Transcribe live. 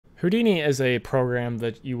Houdini is a program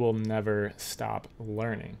that you will never stop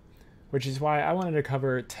learning, which is why I wanted to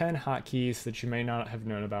cover 10 hotkeys that you may not have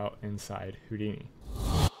known about inside Houdini.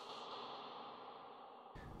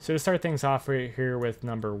 So to start things off right here with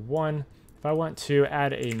number 1, if I want to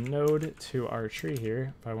add a node to our tree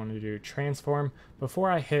here, if I want to do transform,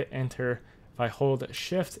 before I hit enter, if I hold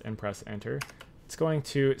shift and press enter, it's going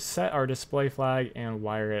to set our display flag and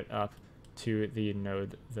wire it up to the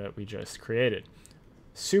node that we just created.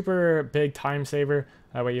 Super big time saver,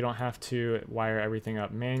 that way you don't have to wire everything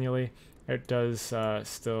up manually. It does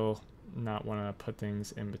still not want to put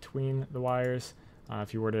things in between the wires.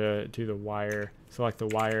 If you were to do the wire, select the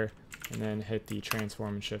wire and then hit the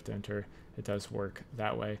transform and shift enter, it does work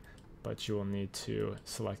that way, but you will need to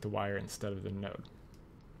select the wire instead of the node.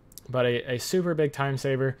 But a super big time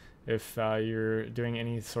saver. If you're doing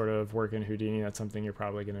any sort of work in Houdini, that's something you're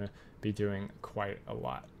probably going to be doing quite a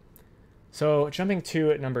lot. So jumping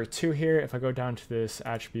to number 2 here, if I go down to this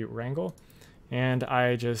attribute wrangle, and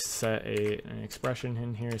I just set an expression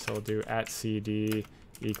in here, so I'll do @cd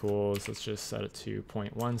equals, let's just set it to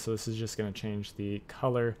 0.1, so this is just going to change the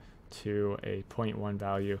color to a 0.1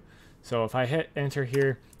 value. So if I hit enter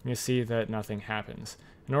here, you see that nothing happens.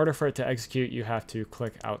 In order for it to execute, you have to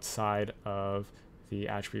click outside of the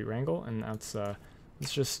attribute wrangle, and that's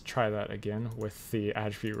let's just try that again with the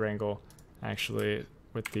attribute wrangle actually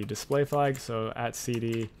with the display flag. So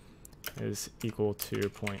 @cd is equal to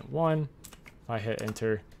 0.1. If I hit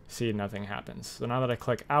enter, see nothing happens. So now that I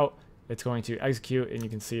click out, it's going to execute, and you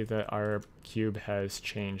can see that our cube has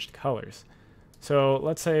changed colors. So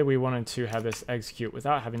let's say we wanted to have this execute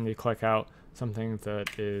without having to click out, something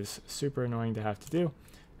that is super annoying to have to do.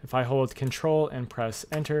 If I hold Control and press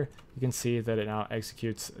enter, you can see that it now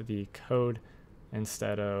executes the code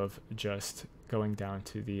instead of just going down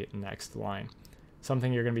to the next line.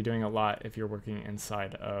 Something you're going to be doing a lot if you're working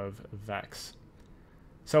inside of Vex.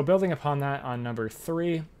 So building upon that, on number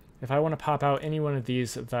 3, if I want to pop out any one of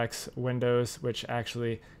these Vex windows, which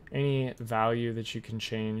actually any value that you can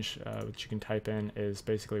change, which you can type in, is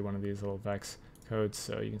basically one of these little Vex codes.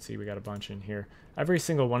 So you can see we got a bunch in here. Every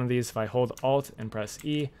single one of these, if I hold Alt and press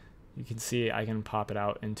E, you can see I can pop it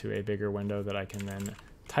out into a bigger window that I can then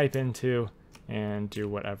type into and do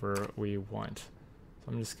whatever we want.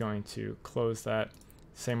 So I'm just going to close that.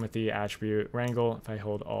 Same with the attribute wrangle. If I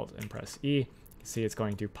hold Alt and press E, you can see it's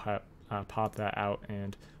going to pop that out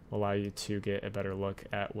and will allow you to get a better look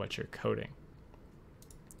at what you're coding.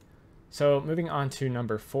 So moving on to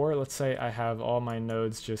number 4, let's say I have all my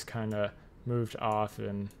nodes just kind of moved off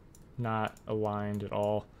and not aligned at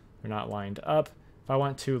all. They're not lined up. If I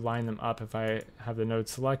want to line them up, if I have the node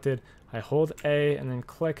selected, I hold A and then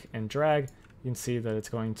click and drag. You can see that it's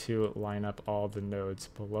going to line up all the nodes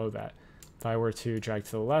below that. If I were to drag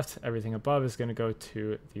to the left, everything above is going to go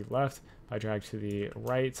to the left. If I drag to the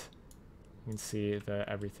right, you can see that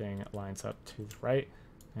everything lines up to the right,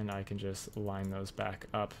 and I can just line those back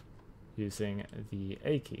up using the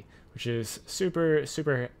A key, which is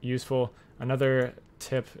super useful. Another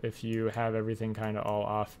tip, if you have everything kind of all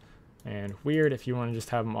off and weird, if you want to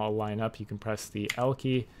just have them all line up, you can press the L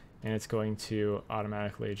key and it's going to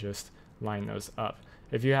automatically just line those up.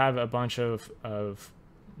 If you have a bunch of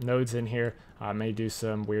nodes in here, it may do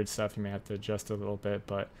some weird stuff. You may have to adjust a little bit,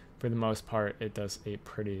 but for the most part, it does a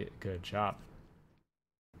pretty good job.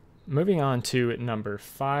 Moving on to number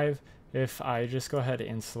 5, if I just go ahead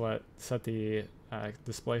and set the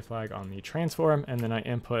display flag on the transform, and then I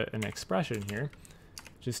input an expression here,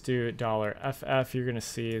 just do $FF, you're going to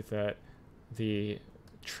see that the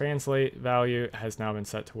translate value has now been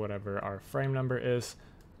set to whatever our frame number is,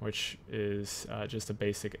 which is just a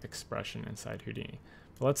basic expression inside Houdini.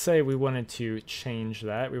 But let's say we wanted to change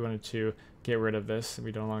that. We wanted to get rid of this.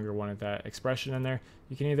 We no longer wanted that expression in there.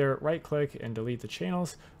 You can either right click and delete the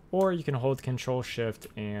channels, or you can hold Control Shift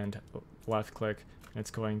and left click, and it's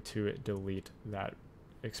going to delete that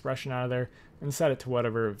expression out of there and set it to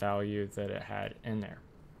whatever value that it had in there.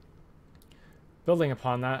 Building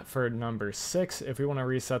upon that, for number 6, if we want to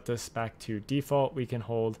reset this back to default, we can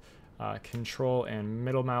hold Control and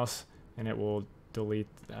middle mouse, and it will delete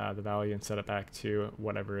the value and set it back to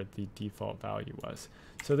whatever the default value was.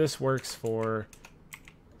 So this works for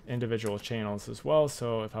individual channels as well.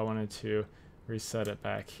 So if I wanted to reset it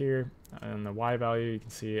back here, and the Y value, you can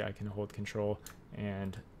see I can hold Control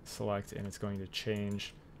and select, and it's going to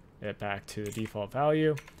change it back to the default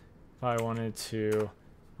value. If I wanted to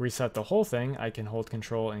reset the whole thing, I can hold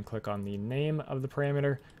Control and click on the name of the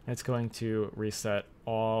parameter, and it's going to reset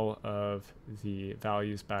all of the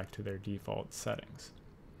values back to their default settings.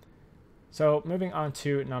 So moving on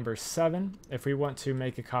to number 7, if we want to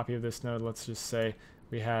make a copy of this node, let's just say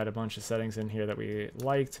we had a bunch of settings in here that we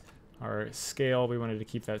liked. Our scale, we wanted to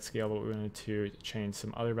keep that scale, but we wanted to change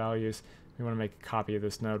some other values. We want to make a copy of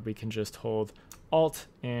this node. We can just hold Alt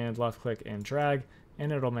and left click and drag,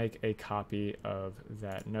 and it'll make a copy of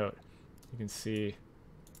that node. You can see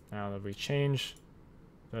now that we change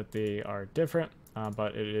that they are different,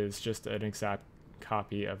 but it is just an exact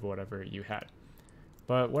copy of whatever you had.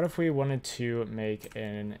 But what if we wanted to make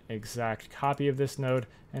an exact copy of this node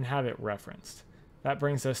and have it referenced? That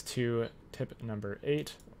brings us to tip number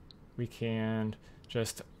 8. We can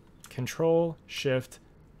just Control, Shift,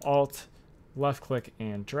 Alt, left click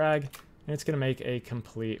and drag, and it's going to make a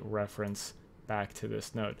complete reference back to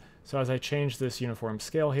this node. So as I change this uniform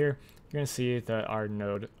scale here, you're going to see that our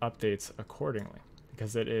node updates accordingly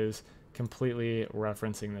because it is completely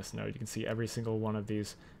referencing this node. You can see every single one of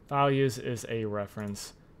these values is a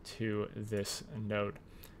reference to this node.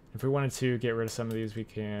 If we wanted to get rid of some of these, we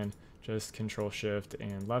can just Control Shift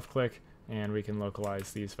and left click, and we can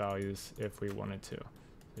localize these values if we wanted to.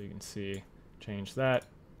 So you can see, change that,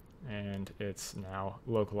 and it's now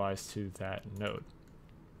localized to that node.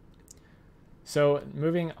 So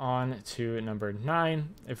moving on to number 9,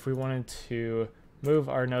 if we wanted to move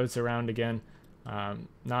our nodes around again,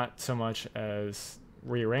 not so much as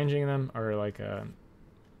rearranging them or like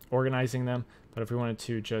organizing them, but if we wanted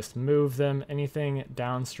to just move them, anything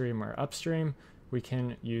downstream or upstream, we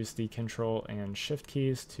can use the Control and Shift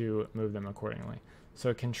keys to move them accordingly.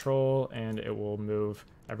 So Control, and it will move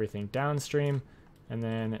everything downstream, and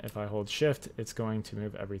then if I hold Shift, it's going to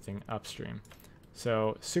move everything upstream.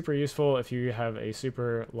 So super useful if you have a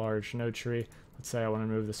super large node tree. Let's say I want to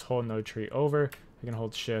move this whole node tree over. I can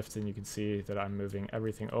hold Shift and you can see that I'm moving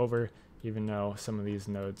everything over, even though some of these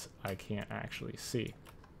nodes I can't actually see.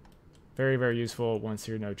 Very, very useful once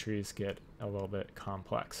your node trees get a little bit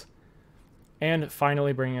complex. And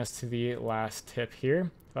finally, bringing us to the last tip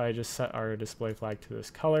here. If I just set our display flag to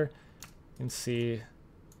this color, you can see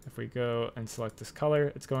if we go and select this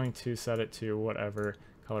color, it's going to set it to whatever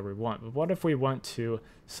color we want. But what if we want to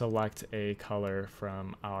select a color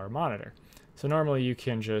from our monitor? So normally you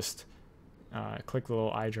can just click the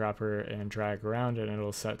little eyedropper and drag around, and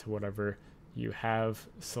it'll set to whatever you have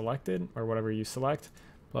selected or whatever you select.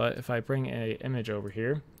 But if I bring an image over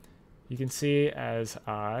here, you can see as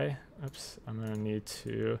I'm going to need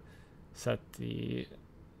to set the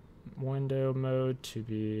window mode to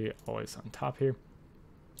be always on top here.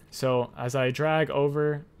 So as I drag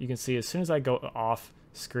over, you can see as soon as I go off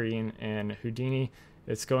screen in Houdini,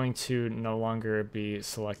 it's going to no longer be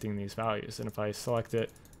selecting these values. And if I select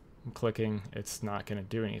it, I'm clicking, it's not going to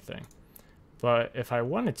do anything. But if I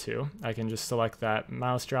wanted to, I can just select that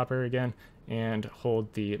mouse dropper again and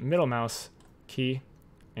hold the middle mouse key,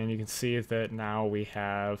 and you can see that now we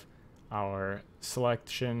have our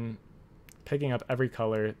selection picking up every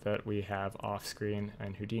color that we have off screen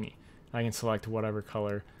in Houdini. I can select whatever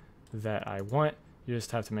color that I want. You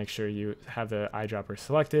just have to make sure you have the eyedropper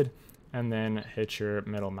selected and then hit your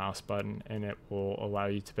middle mouse button, and it will allow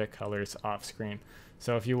you to pick colors off screen.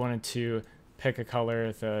 So if you wanted to pick a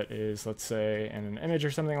color that is, let's say, in an image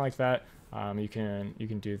or something like that, you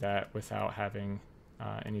can do that without having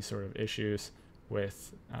any sort of issues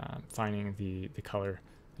with finding the color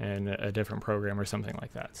in a different program or something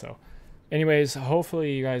like that. So anyways,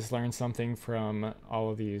 hopefully you guys learned something from all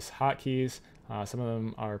of these hotkeys. Some of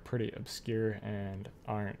them are pretty obscure and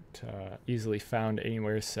aren't easily found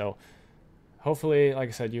anywhere. So hopefully, like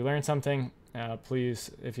I said, you learned something.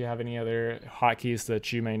 Please, if you have any other hotkeys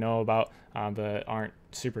that you may know about that aren't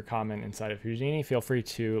super common inside of Houdini, feel free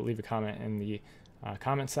to leave a comment in the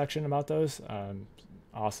comment section about those.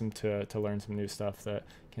 Awesome to learn some new stuff that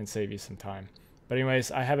can save you some time. But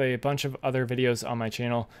anyways, I have a bunch of other videos on my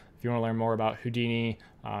channel. If you want to learn more about Houdini,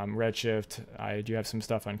 Redshift, I do have some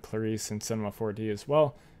stuff on Clarice and Cinema 4D as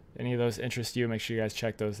well. If any of those interest you, make sure you guys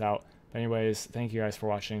check those out. But anyways, thank you guys for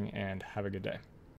watching and have a good day.